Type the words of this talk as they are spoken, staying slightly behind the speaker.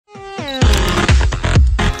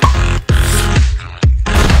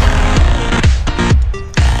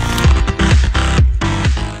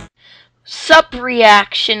Sup,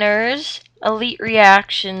 reactioners? Elite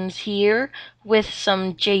Reactions here with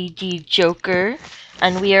some JD Joker,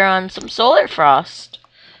 and we are on some Solar Frost.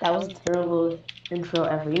 That was a terrible intro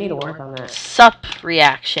ever. You need to work on that. Sup,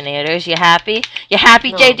 reactionators? You happy? You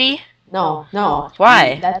happy, No. JD? No.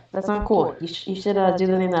 Why? That's not cool. You should do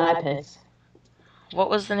the name that I picked.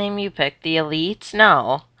 What was the name you picked? The Elites?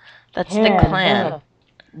 No. That's the Yeah, clan.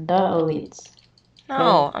 The Elites.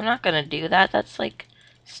 No, I'm not gonna do that. That's like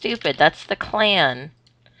stupid. That's the clan.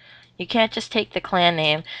 You can't just take the clan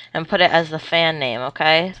name and put it as the fan name,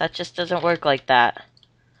 okay? That just doesn't work like that.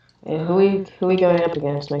 Hey, who we going up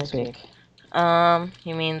against next week?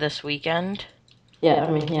 You mean this weekend? Yeah,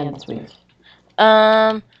 this week.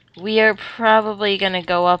 We are probably gonna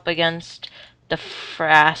go up against the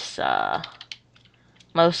Frassa.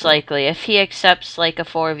 Most likely. If he accepts like a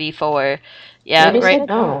 4v4. Yeah, Maybe right. said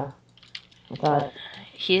no. I thought.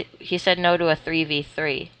 He said no to a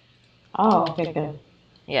 3v3. Oh, okay, good.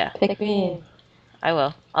 Yeah. Pick me. I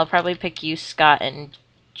will. I'll probably pick you, Scott, and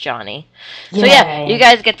Johnny. Yay. So yeah, you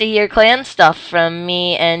guys get to hear clan stuff from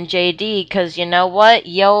me and JD, because you know what?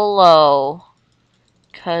 YOLO.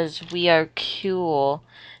 Because we are cool.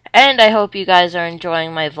 And I hope you guys are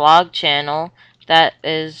enjoying my vlog channel. That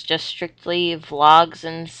is just strictly vlogs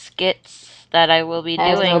and skits that I will be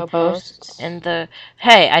doing. No posts.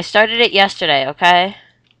 Hey, I started it yesterday, okay?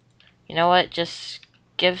 You know what? Just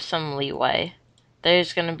give some leeway.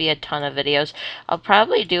 There's going to be a ton of videos. I'll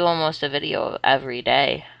probably do almost a video every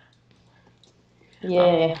day.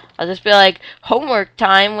 Yeah. I'll just be like, homework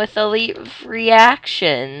time with Elite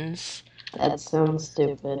Reactions. That sounds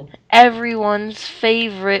stupid. Everyone's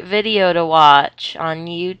favorite video to watch on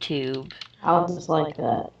YouTube. I'll just like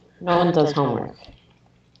that. No one does homework.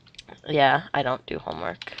 Yeah, I don't do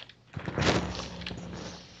homework.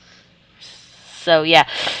 So, yeah.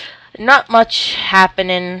 Not much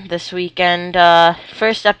happening this weekend.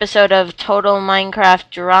 First episode of Total Minecraft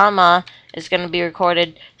Drama is going to be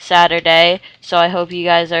recorded Saturday, so I hope you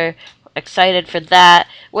guys are excited for that.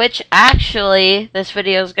 Which, actually, this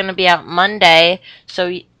video is going to be out Monday,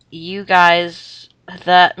 so you guys,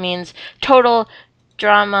 that means Total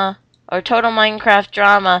Drama, or Total Minecraft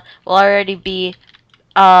Drama will already be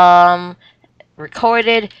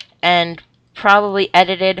recorded and probably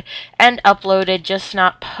edited and uploaded, just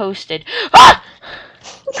not posted. Ah!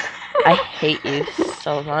 I hate you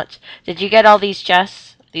so much. Did you get all these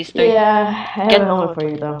chests? These 3? Yeah, I have a helmet for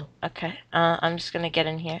you though. Okay. I'm just gonna get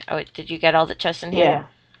in here. Oh wait, did you get all the chests in here? Yeah.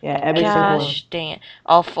 Yeah, every single one. Gosh dang it.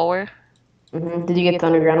 All 4? Did you get the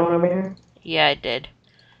underground one over here? Yeah, I did.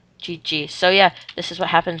 GG. So yeah, this is what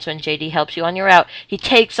happens when JD helps you on your route. He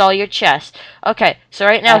takes all your chests. Okay, so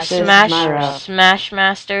right now Smash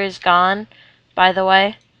Master is gone, by the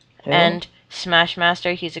way. Who? And Smash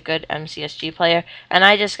Master, he's a good MCSG player. And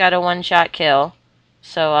I just got a one-shot kill.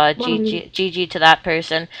 So GG to that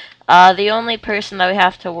person. The only person that we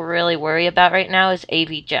have to really worry about right now is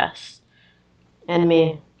AV Jess. And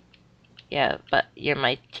me. Yeah, but you're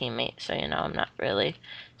my teammate, so you know I'm not really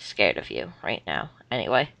scared of you right now.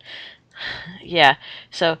 Anyway, yeah,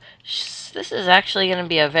 so this is actually going to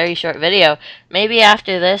be a very short video. Maybe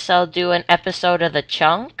after this I'll do an episode of The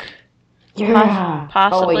Chunk. Yeah.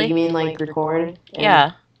 Possibly. Oh, wait, you mean like record?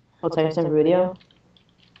 Yeah. Multi-type video?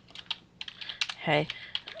 Hey,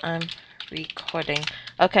 I'm recording.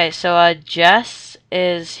 Okay, so Jess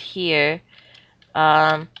is here.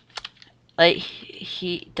 Like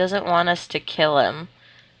he doesn't want us to kill him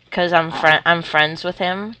because I'm friends with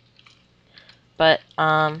him. But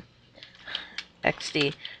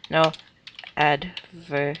XD, no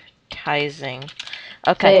advertising.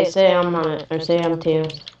 Okay. Say I'm on it, or say I'm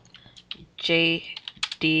Teams.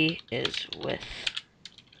 JD is with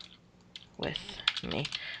me.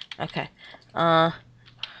 Okay.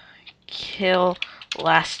 Kill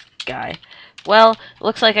last guy. Well,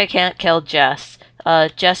 looks like I can't kill Jess.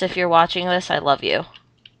 Jess, if you're watching this, I love you.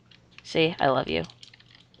 See, I love you.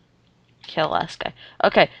 Kill last guy.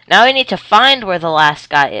 Okay, now we need to find where the last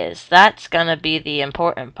guy is. That's gonna be the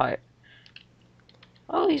important part.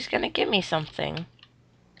 Oh, he's gonna give me something.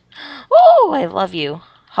 Oh, I love you.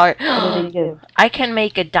 Heart. What did he give? I can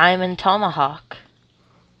make a diamond tomahawk.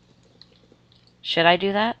 Should I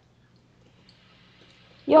do that?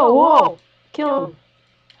 Yo, whoa! Kill him.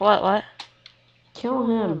 What? Kill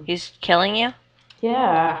him. He's killing you?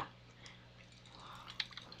 Yeah.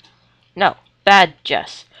 No. Bad,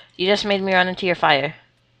 Jess. You just made me run into your fire.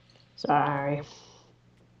 Sorry.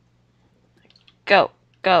 Go.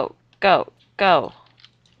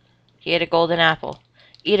 He ate a golden apple.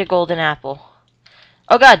 Eat a golden apple.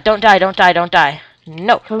 Oh god, don't die.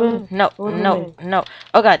 No. Come in. No.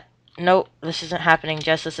 Oh god. Nope, this isn't happening,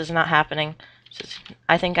 Jess. This is not happening.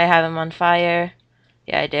 I think I have him on fire.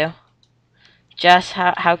 Yeah, I do. Jess,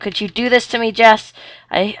 how could you do this to me, Jess?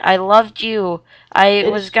 I loved you. I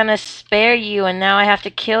was gonna spare you, and now I have to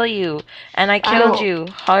kill you. And I killed you.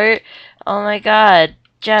 Heart. Oh my god.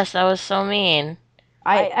 Jess, that was so mean.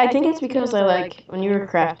 I think it's because I like when you were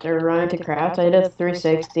running to craft, I did a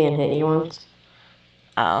 360 and hit you once.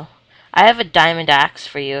 Oh. I have a diamond axe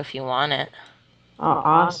for you if you want it. Oh,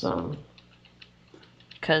 awesome.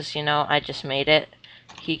 Because, you know, I just made it.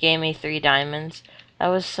 He gave me 3 diamonds. That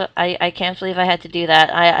was so, I can't believe I had to do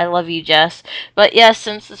that. I love you, Jess. But yes,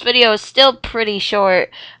 since this video is still pretty short,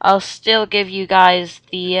 I'll still give you guys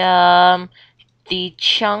the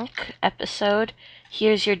chunk episode.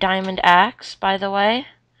 Here's your diamond axe, by the way.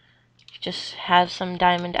 Just have some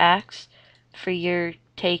diamond axe for your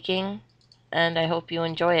taking, and I hope you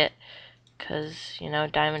enjoy it. Because, you know,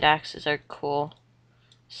 diamond axes are cool.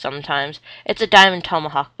 Sometimes. It's a diamond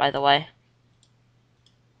tomahawk, by the way.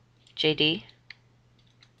 JD?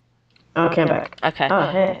 Okay, I'm back. Okay. Oh,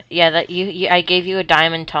 hey. Yeah, that I gave you a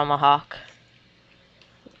diamond tomahawk.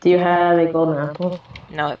 Do you have a golden apple?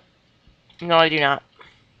 No. No, I do not.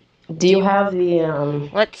 Do you have the,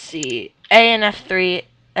 Let's see. A and F3,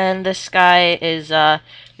 and this guy is,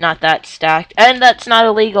 not that stacked. And that's not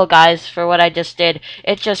illegal, guys, for what I just did.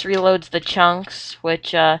 It just reloads the chunks,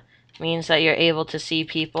 which, means that you're able to see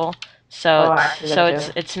people. So,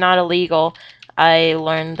 it's not illegal. I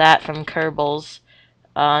learned that from Kerbals.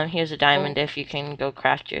 Here's a diamond if you can go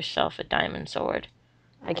craft yourself a diamond sword.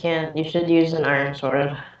 I can't. You should use an iron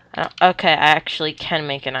sword. Okay, I actually can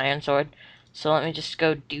make an iron sword. So let me just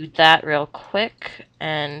go do that real quick.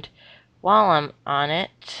 And while I'm on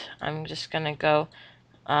it, I'm just gonna go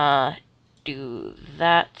do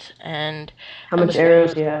that. And how much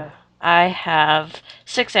arrows do you have? I have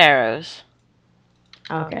 6 arrows.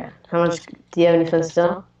 Okay. How much? Do you have any flint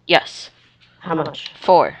still? Yes. How much?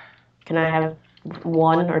 4. Can I have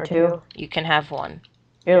 1 or 2? You can have 1.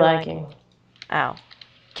 You're lagging. Ow.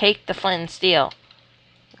 Take the flint and steel.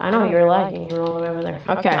 I know you're lagging. You're all the way over there.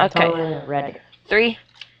 Okay. Totally ready. 3,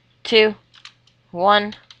 2,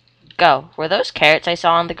 1, go. Were those carrots I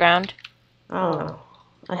saw on the ground? I don't know.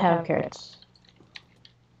 I have carrots.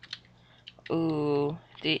 Ooh,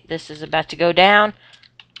 this is about to go down.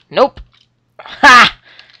 Nope. Ha!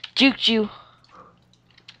 Juked you.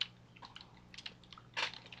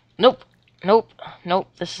 Nope. Nope. Nope.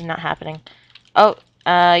 This is not happening. Oh,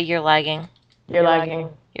 you're lagging. You're lagging.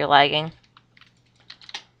 You're lagging.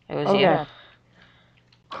 It was you. God.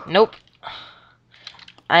 Nope.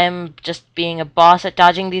 I am just being a boss at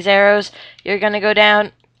dodging these arrows. You're gonna go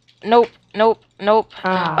down. Nope. Nope. Nope.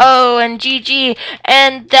 Oh, and GG.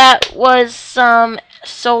 And that was some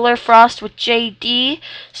Solar Frost with JD.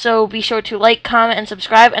 So be sure to like, comment, and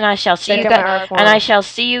subscribe. And I shall see you guys. And I shall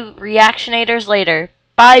see you reactionators later.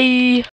 Bye.